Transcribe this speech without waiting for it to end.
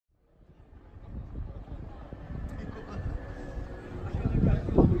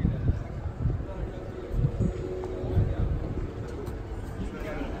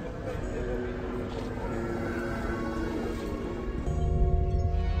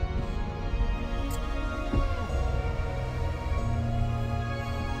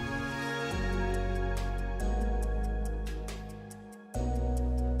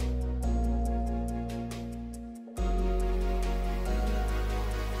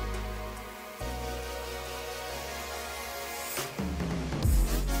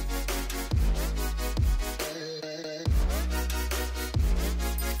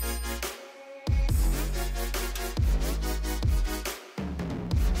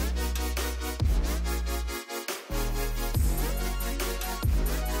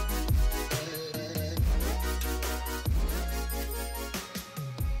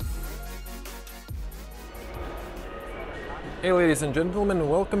Hey ladies and gentlemen,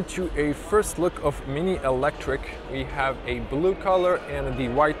 welcome to a first look of Mini Electric. We have a blue color and the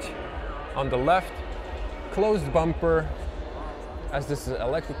white on the left. Closed bumper, as this is an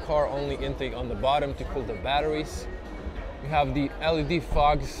electric car, only intake on the bottom to cool the batteries. We have the LED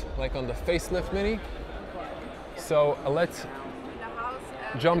fogs like on the facelift Mini. So let's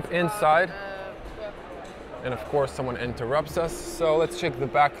jump inside. And of course someone interrupts us. So let's check the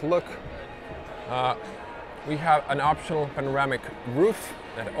back look. We have an optional panoramic roof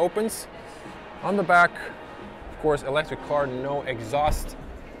that opens. On the back, of course, electric car, no exhaust.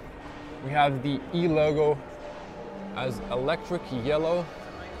 We have the E logo as electric yellow,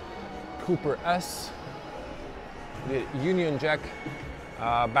 Cooper S, the Union Jack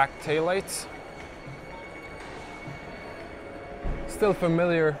back taillights. Still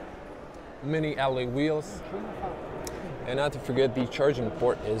familiar Mini alloy wheels. And not to forget, the charging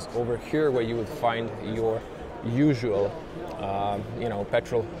port is over here where you would find your usual,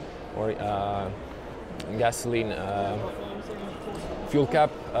 petrol or gasoline fuel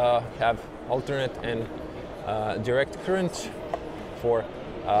cap. Have alternate and direct current for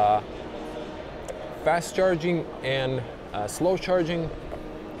fast charging and slow charging,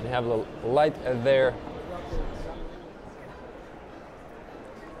 and have a light there.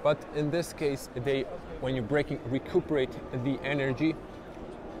 But in this case, when you're braking, recuperate the energy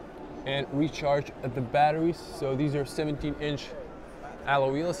and recharge the batteries. So these are 17-inch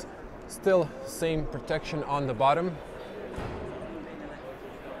alloy wheels. Still same protection on the bottom.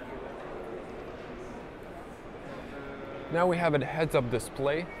 Now we have a heads-up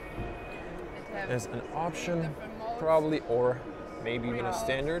display as an option, probably, or maybe even a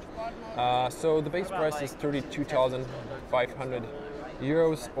standard. So the base price is 32,500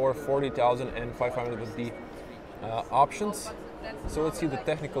 euros or 40,500 with the options. So let's see the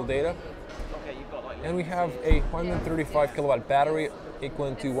technical data. And we have a 135 kilowatt battery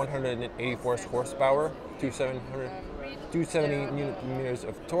equivalent to 184 horsepower, 270 newton meters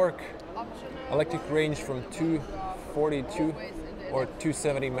of torque, electric range from 242 or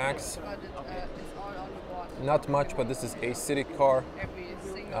 270 max. Not much, but this is a city car.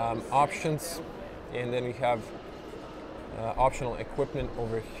 Options, and then we have optional equipment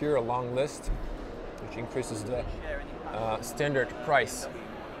over here, a long list, which increases the standard price.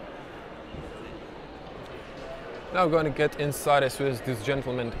 Now we're going to get inside as soon as this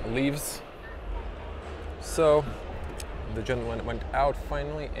gentleman leaves. So the gentleman went out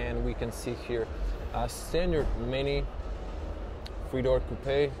finally, and we can see here a standard Mini 3-door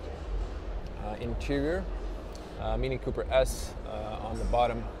coupe interior, Mini Cooper S on the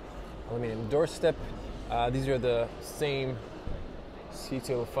bottom, aluminum doorstep. These are the same seats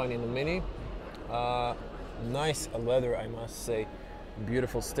you'll find in the Mini. Nice leather, I must say.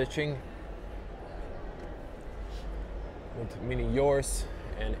 Beautiful stitching with Mini yours,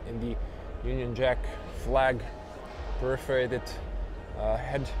 and in the Union Jack flag perforated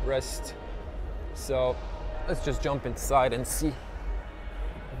headrest. So let's just jump inside and see.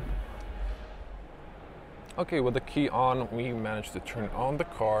 Okay, with the key on, we managed to turn on the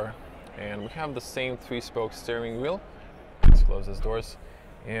car, and we have the same 3-spoke steering wheel. Let's close these doors.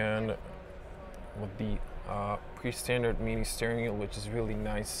 And with the pre-standard Mini steering wheel, which is really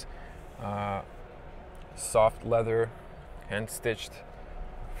nice, soft leather, hand stitched,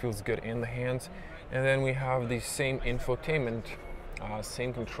 feels good in the hands. And then we have the same infotainment,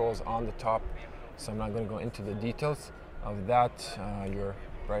 same controls on the top, so I'm not going to go into the details of that. Your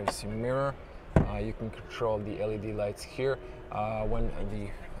privacy mirror, you can control the LED lights here when the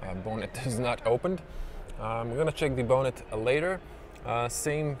bonnet is not opened. We're going to check the bonnet later.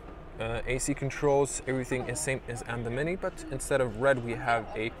 Same AC controls, everything is same as on the Mini, but instead of red we have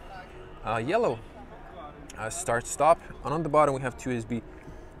a yellow start stop. And on the bottom we have 2 USB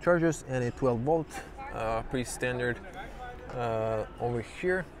chargers and a 12-volt, pretty standard over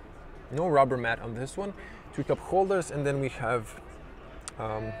here. No rubber mat on this one. 2 cup holders, and then we have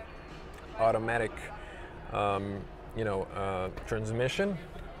automatic transmission,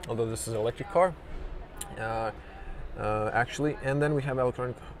 although this is an electric car actually. And then we have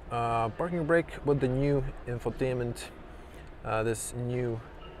electronic parking brake with the new infotainment, this new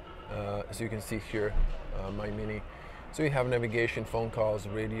as you can see here, My Mini. So you have navigation, phone calls,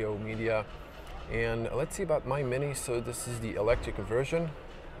 radio, media. And let's see about My Mini. So this is the electric version,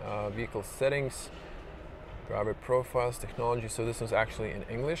 vehicle settings, driver profiles, technology. So this is actually in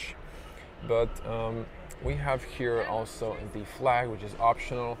English, but we have here also the flag, which is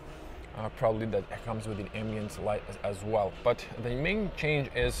optional. Probably that comes with the ambient light as well. But the main change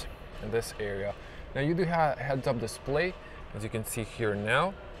is in this area. Now you do have heads-up display, as you can see here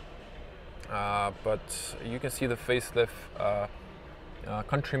now. but you can see the facelift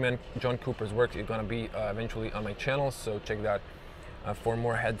Countryman John Cooper's work is going to be eventually on my channel, so check that for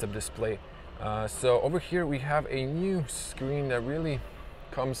more heads-up display. So over here we have a new screen that really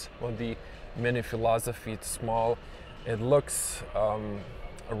comes with the Mini philosophy. It's small, it looks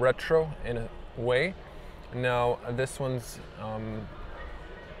retro in a way. Now this one's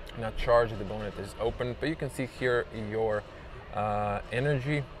not charged, the bonnet is open, but you can see here your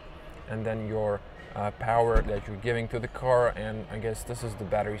energy and then your power that you're giving to the car, and I guess this is the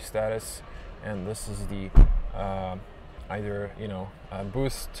battery status, and this is the either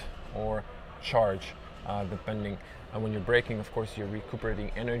boost or charge, depending on when you're braking. Of course, you're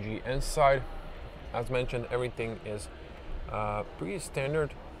recuperating energy inside. As mentioned, everything is pretty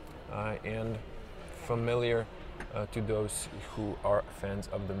standard and familiar to those who are fans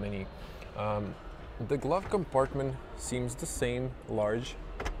of the Mini. The glove compartment seems the same, large.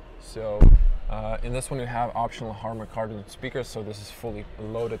 So in this one you have optional Harman Kardon speakers, so this is fully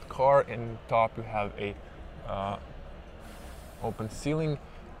loaded car. In top you have a open ceiling,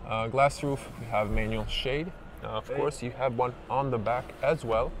 glass roof, you have manual shade. Of course you have one on the back as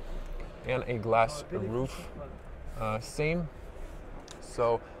well, and a glass roof, same.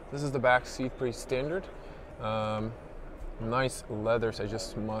 So this is the back seat, pretty standard. Nice leathers, I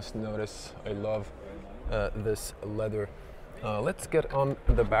just must notice, I love this leather. Let's get on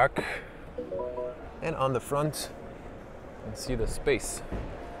the back and on the front and see the space.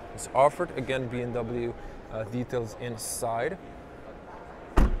 It's offered, again, BMW details inside.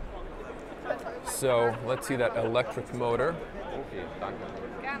 So let's see that electric motor.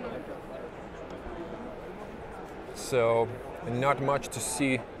 So not much to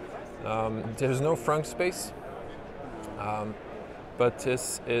see. There's no front space, but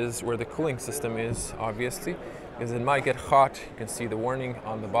this is where the cooling system is, obviously, because it might get hot. You can see the warning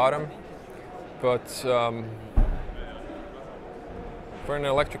on the bottom, but for an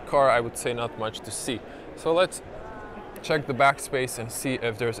electric car I would say not much to see. So let's check the back space and see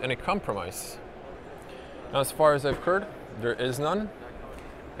if there's any compromise. Now, as far as I've heard, there is none,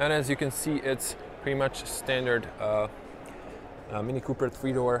 and as you can see, it's pretty much standard Mini Cooper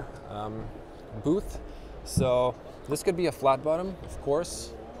 3-door booth. So this could be a flat bottom, of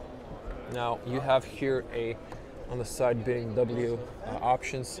course. Now you have here on the side BMW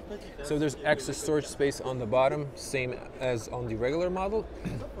options. So there's extra storage space on the bottom, same as on the regular model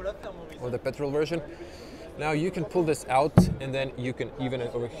or the petrol version. Now you can pull this out and then you can even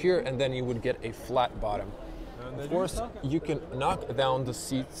it over here, and then you would get a flat bottom. Of course, you can knock down the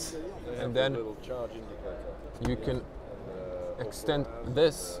seats and then you can extend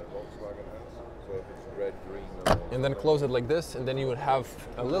this and then close it like this, and then you would have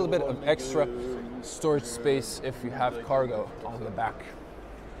a little bit of extra storage space if you have cargo on the back.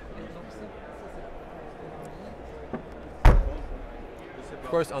 Of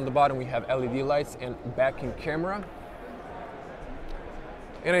course, on the bottom we have LED lights and backing camera,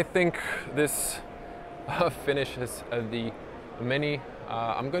 and I think this finishes the Mini.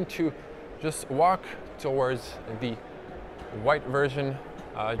 I'm going to just walk towards the white version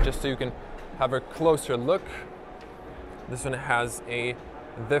just so you can have a closer look. This one has a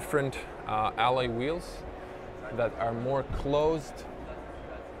different alloy wheels that are more closed,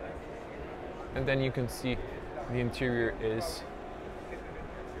 and then you can see the interior is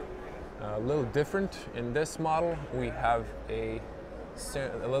a little different. In this model we have a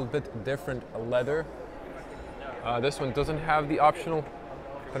little bit different leather. This one doesn't have the optional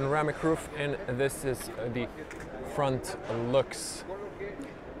panoramic roof, and this is the front looks.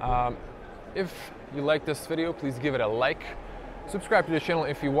 If you like this video, please give it a like, subscribe to the channel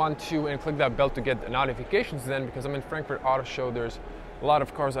if you want to, and click that bell to get the notifications then, because I'm in Frankfurt Auto Show. There's a lot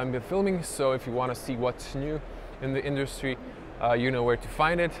of cars I've been filming, so if you want to see what's new in the industry, you know where to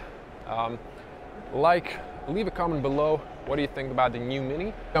find it. Leave a comment below. What do you think about the new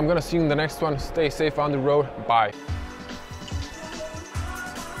Mini? I'm gonna see you in the next one. Stay safe on the road. Bye.